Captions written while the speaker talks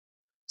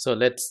So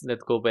let's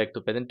go back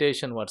to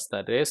presentation. What's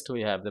the rest?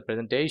 We have the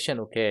presentation.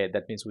 Okay,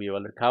 that means we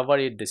already covered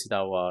it. This is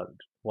our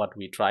what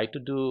we try to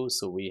do.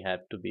 So we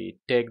have to be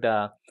take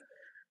the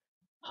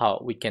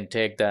how we can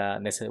take the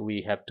necessary.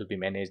 We have to be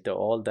manage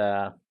all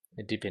the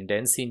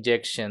dependency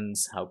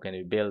injections. How can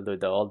we build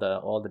with all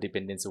the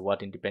dependency,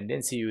 what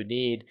dependency you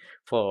need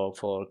for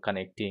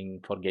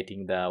connecting, for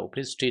getting the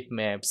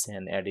OpenStreetMaps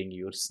and adding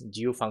your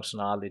geo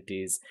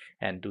functionalities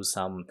and do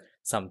some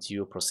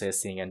geo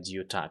processing and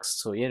geo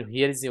tasks. So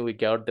here is we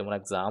got the one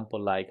example,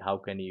 like how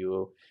can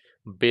you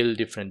build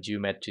different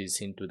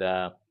geometries into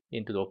the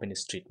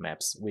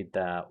OpenStreetMaps with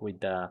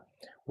the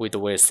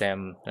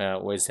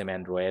OSM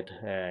Android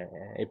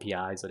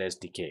APIs or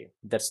SDK.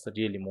 That's the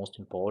really most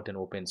important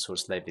open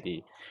source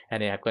library.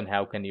 And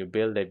how can you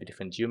build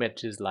different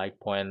geometries like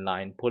point,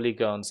 line,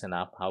 polygons, and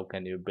how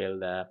can you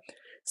build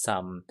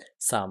some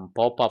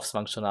pop-ups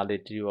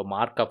functionality or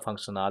markup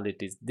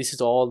functionalities. This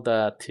is all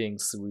the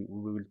things we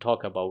will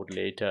talk about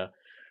later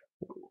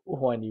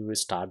when you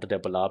start the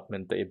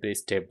development, every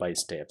step by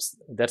steps.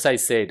 That's I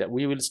said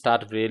we will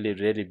start really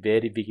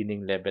very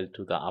beginning level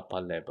to the upper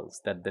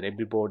levels, that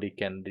everybody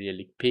can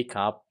really pick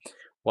up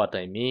what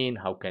I mean.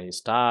 How can you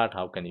start,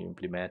 how can you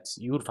implement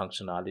your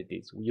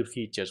functionalities, your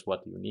features,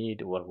 what you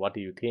need or what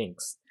do you think.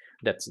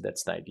 That's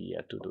the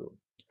idea to do.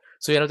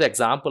 So the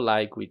example,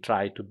 like we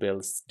try to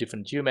build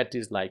different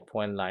geometries like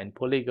point, line,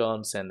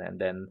 polygons, and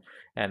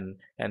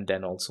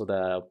then also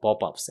the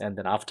pop-ups. And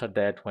then after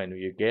that, when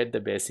you get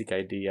the basic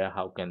idea,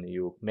 how can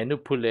you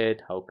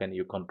manipulate, how can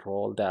you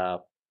control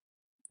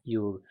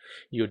your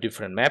your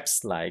different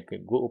maps like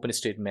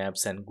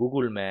OpenStreetMaps and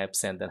Google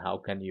Maps, and then how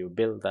can you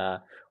build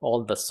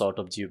all the sort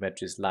of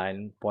geometries,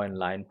 line, point,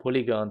 line,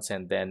 polygons,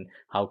 and then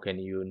how can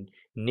you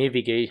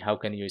navigate, how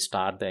can you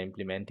start the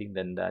implementing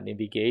then the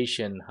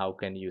navigation, how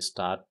can you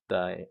start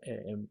the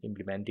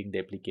implementing the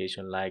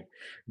application like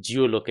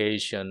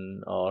geolocation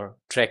or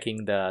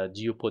tracking the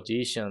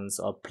geopositions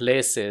or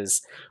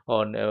places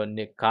or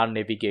car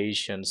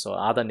navigations or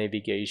other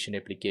navigation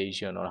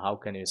application, or how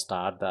can you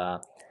start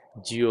the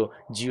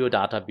geo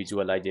data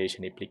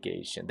visualization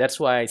application. That's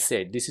why I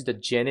said this is the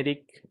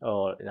generic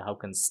or how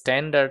can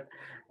standard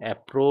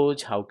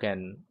approach, how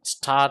can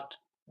start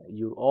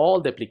you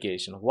all the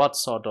application, what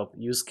sort of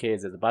use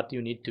cases, but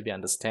you need to be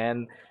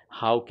understand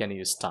how can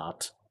you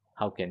start,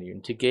 how can you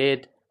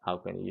integrate, how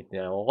can you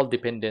all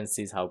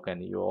dependencies, how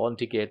can you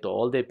integrate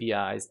all the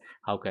APIs,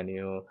 how can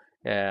you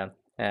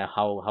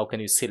how can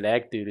you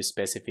select your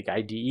specific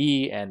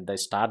IDE and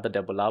start the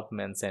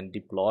developments and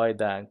deploy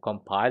the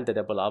compile the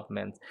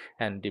developments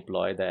and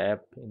deploy the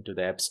app into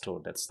the app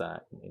store. That's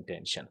the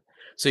intention.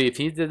 So if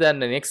you did the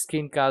next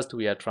screencast,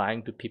 we are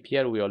trying to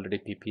prepare, we already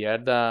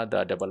prepared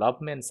the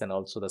developments and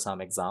also the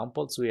some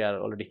examples we are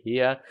already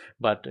here,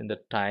 but in the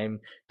time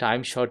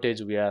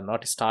shortage we are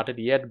not started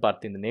yet.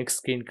 But in the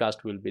next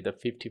screencast will be the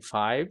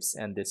 55s,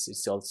 and this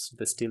is also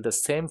still the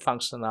same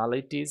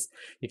functionalities.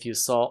 If you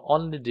saw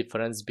only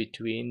difference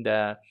between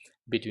the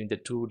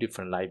two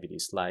different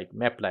libraries, like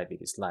map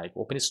libraries like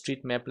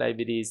OpenStreetMap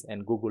libraries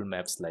and Google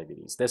Maps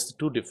libraries, that's the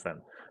two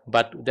different.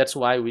 But that's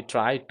why we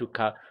try to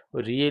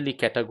really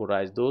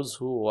categorize those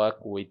who work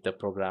with the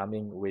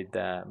programming with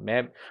the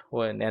map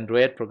or an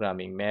Android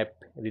programming, map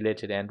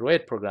related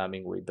Android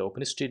programming with the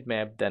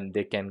OpenStreetMap, then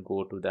they can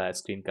go to the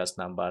screencast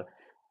number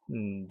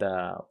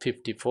the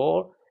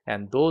 54.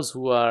 And those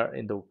who are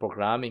in the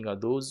programming or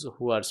those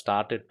who are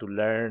started to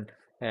learn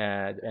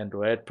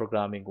Android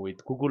programming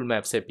with Google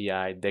Maps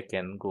API, they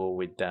can go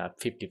with the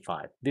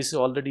 55. This is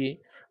already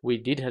we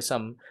did have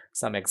some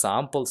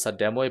examples, a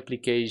demo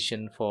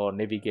application for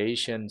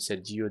navigation, so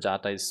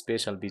geodata,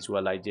 spatial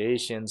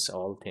visualizations,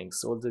 all things.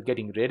 So they're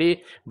getting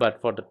ready,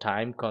 but for the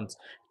time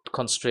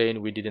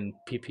constraint, we didn't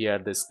prepare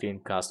the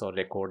screencast or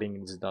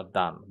recording is not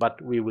done,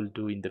 but we will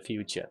do in the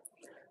future.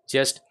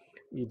 Just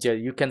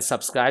you can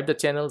subscribe the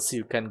channels,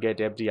 you can get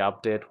every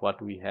update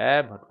what we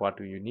have, what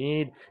you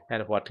need,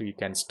 and what you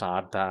can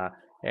start the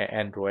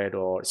Android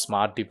or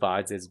smart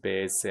devices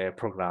based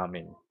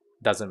programming.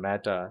 Doesn't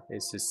matter,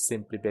 it's just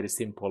simply very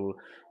simple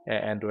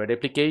Android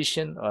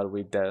application or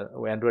with the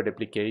Android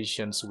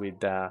applications with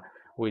the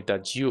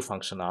geo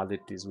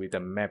functionalities, with the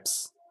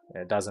maps.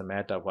 It doesn't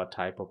matter what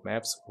type of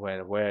maps,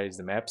 where is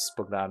the maps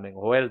programming,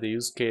 where the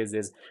use case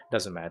is,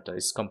 doesn't matter,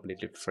 it's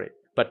completely free.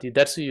 But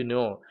that's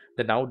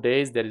that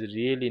nowadays there is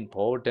really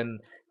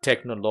important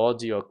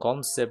technology or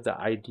concept, the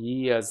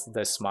ideas,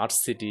 the smart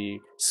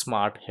city,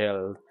 smart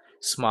health,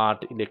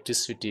 smart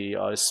electricity,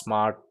 or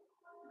smart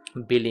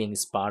billing,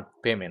 smart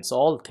payments,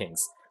 all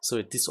things.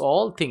 So this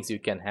all things you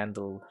can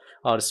handle,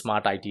 or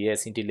smart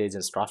IDS,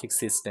 intelligence traffic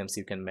systems,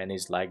 you can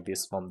manage like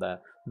this from the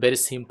very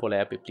simple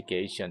app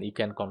application. You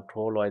can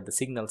control all the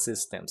signal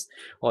systems,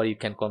 or you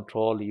can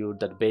control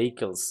the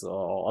vehicles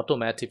or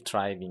automatic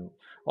driving,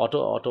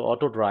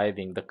 auto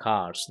driving the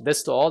cars.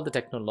 That's all the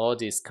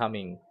technology is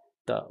coming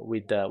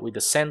with the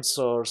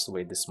sensors,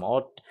 with the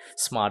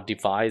smart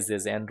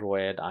devices,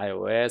 Android,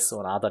 iOS,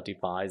 or other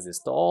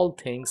devices. All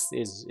things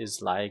is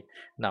like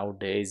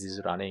nowadays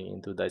is running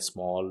into the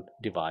small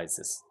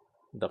devices.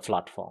 the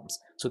platforms.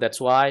 So that's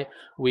why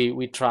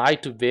we try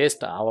to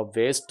waste our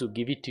best to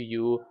give it to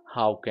you.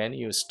 How can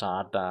you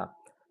start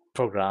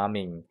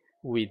programming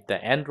with the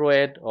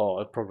Android,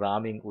 or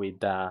programming with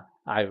the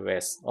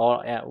iOS,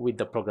 or with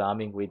the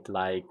programming with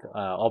like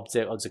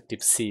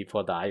Objective-C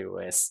for the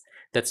iOS.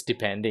 That's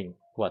depending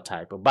what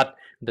type of, but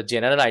the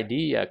general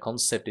idea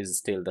concept is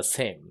still the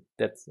same.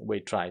 That's we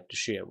try to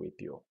share with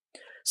you.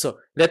 So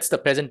that's the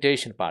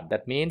presentation part.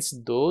 That means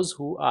those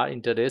who are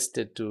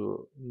interested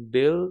to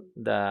build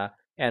the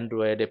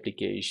Android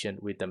application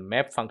with the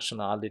map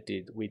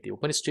functionality with the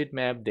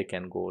OpenStreetMap, they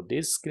can go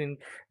this screen,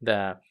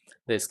 the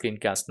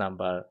screencast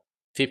number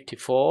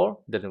 54,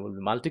 then will be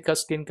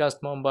multicast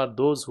screencast number.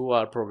 Those who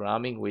are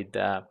programming with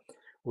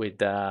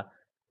the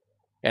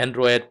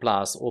Android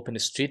plus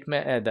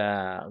OpenStreetMap,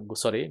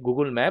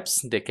 Google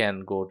Maps, they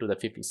can go to the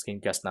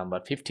screencast number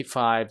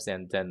 55,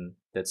 and then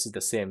that's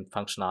the same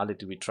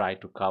functionality we try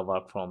to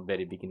cover from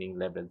very beginning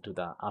level to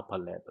the upper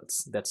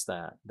levels. That's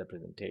the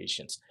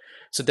presentations.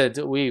 So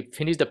that we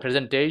finish the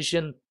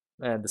presentation,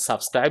 and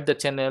subscribe the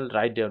channel,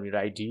 write down your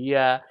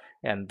idea,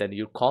 and then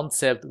your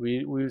concept.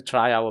 We will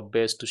try our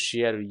best to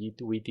share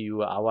with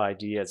you our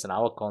ideas and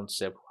our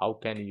concept. How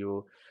can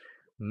you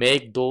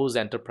make those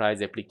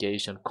enterprise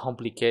application,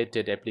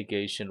 complicated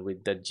application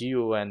with the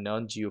geo and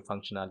non-geo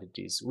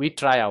functionalities? We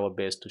try our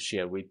best to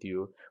share with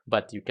you,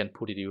 but you can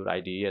put your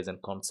ideas and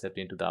concept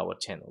into our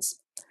channels.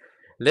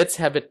 Let's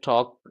have a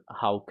talk.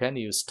 How can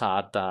you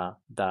start the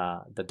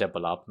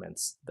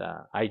developments,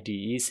 the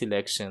IDE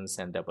selections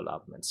and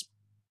developments?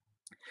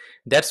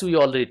 That's we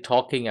already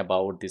talking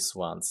about this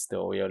once.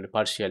 So we already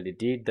partially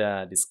did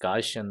the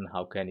discussion.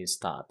 How can you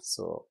start?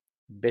 So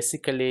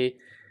basically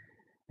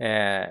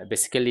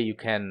you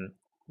can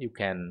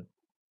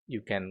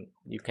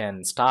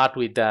start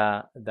with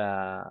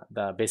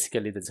the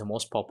basically the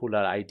most popular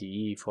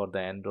IDE for the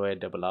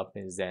Android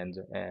development is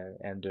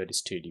Android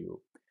Studio.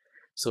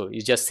 So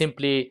you just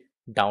simply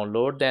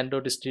download the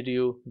Android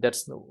Studio.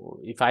 That's,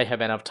 if I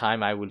have enough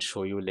time, I will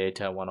show you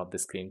later one of the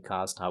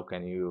screencast how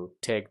can you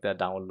take the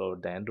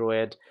download the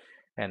Android,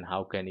 and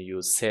how can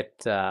you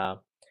set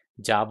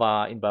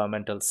Java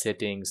environmental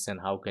settings,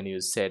 and how can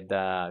you set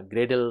the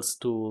Gradles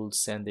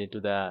tools and into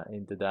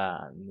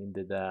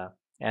the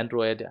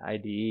Android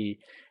IDE,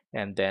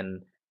 and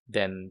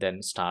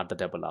then start the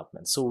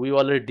development. So we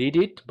already did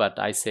it, but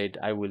I said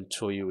I will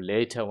show you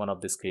later one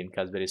of the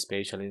screencasts, very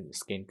special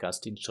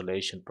screencast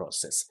installation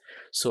process.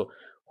 So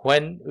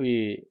when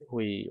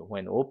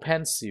when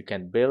opens, you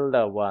can build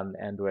one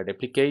Android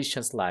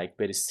applications, like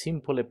very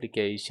simple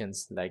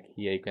applications, like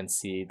here you can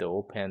see the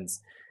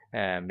opens,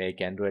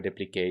 make Android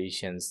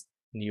applications,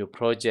 new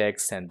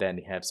projects, and then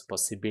you have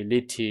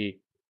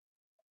possibility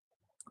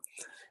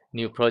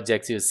new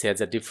projects. You see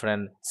as a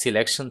different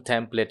selection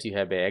template. You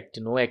have a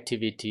no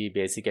activity,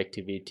 basic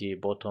activity,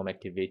 bottom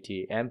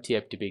activity, empty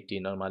activity.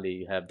 Normally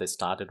you have the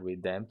started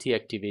with the empty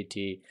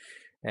activity.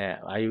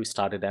 I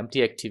started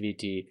empty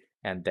activity,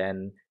 and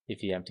then if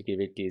the empty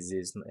activity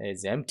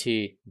is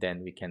empty,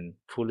 then we can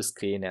full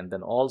screen, and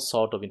then all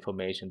sort of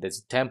information.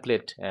 This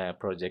template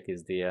project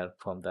is there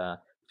from the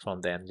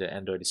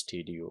Android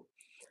Studio.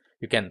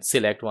 You can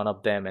select one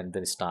of them and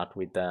then start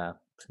with the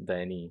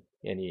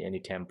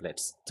any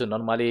templates. So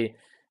normally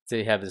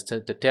they have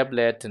the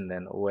tablet, and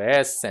then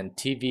OS and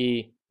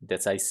TV.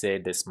 That's I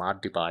said the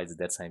smart device.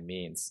 That's I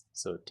means.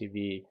 So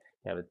TV,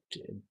 you have a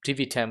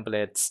TV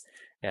templates,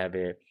 you have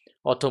a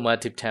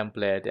automotive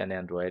template, and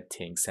Android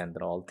things, and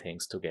then all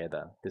things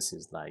together. This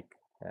is like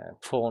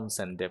phones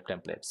and dev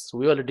templates. So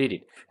we already did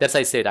it. That's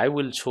I said I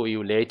will show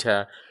you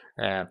later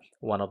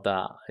one of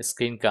the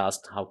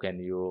screencast. How can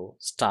you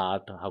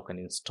start? How can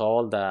you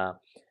install the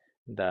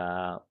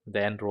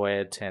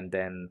Android, and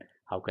then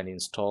how can you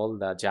install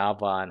the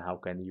Java, and how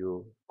can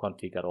you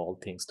configure all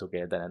things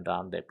together and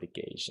run the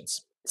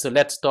applications. So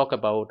let's talk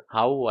about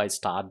how I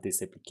start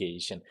this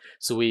application.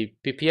 So we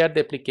prepare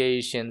the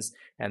applications,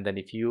 and then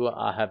if you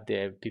have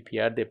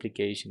prepared the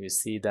application, you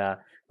see the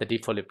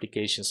default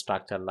application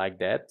structure like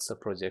that. So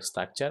project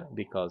structure,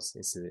 because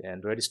it's an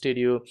Android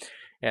Studio,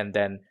 and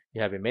then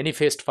you have a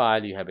manifest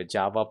file, you have a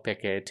Java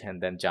packet, and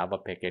then Java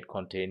packet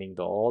containing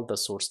all the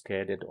source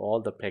code,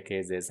 all the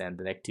packages, and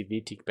the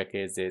activity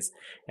packages,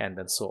 and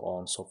then so on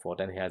and so forth.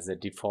 And it has the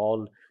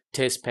default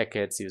test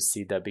packets. You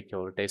see the big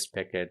test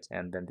packet,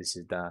 and then this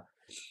is the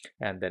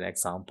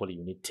example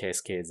unit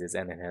test cases,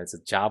 and it has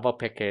a Java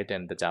packet,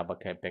 and the Java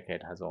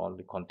packet has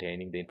only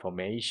containing the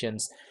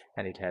informations,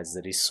 and it has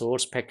the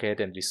resource packet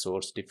and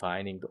resource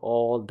defining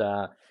all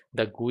the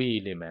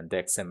GUI element,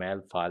 the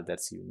XML file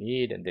that's you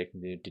need, and they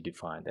need to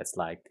define. That's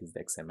like this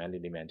the XML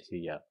element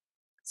here.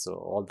 So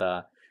all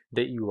the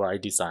UI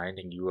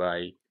designing,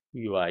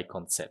 UI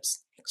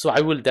concepts. So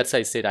I will, that's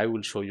I said I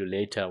will show you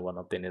later one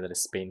of the another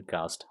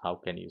screencast. How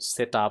can you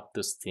set up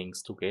these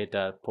things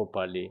together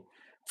properly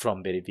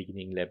from very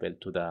beginning level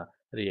to the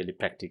really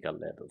practical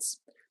levels.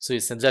 So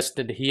it's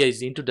suggested here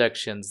is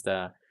introductions,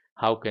 the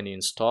how can you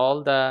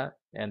install the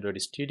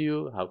Android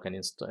Studio, how can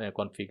you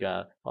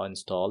configure or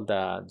install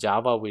the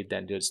Java with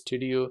Android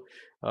Studio,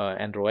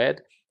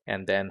 Android,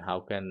 and then how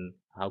can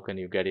How can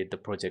you get it the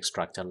project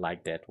structure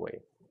like that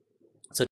way?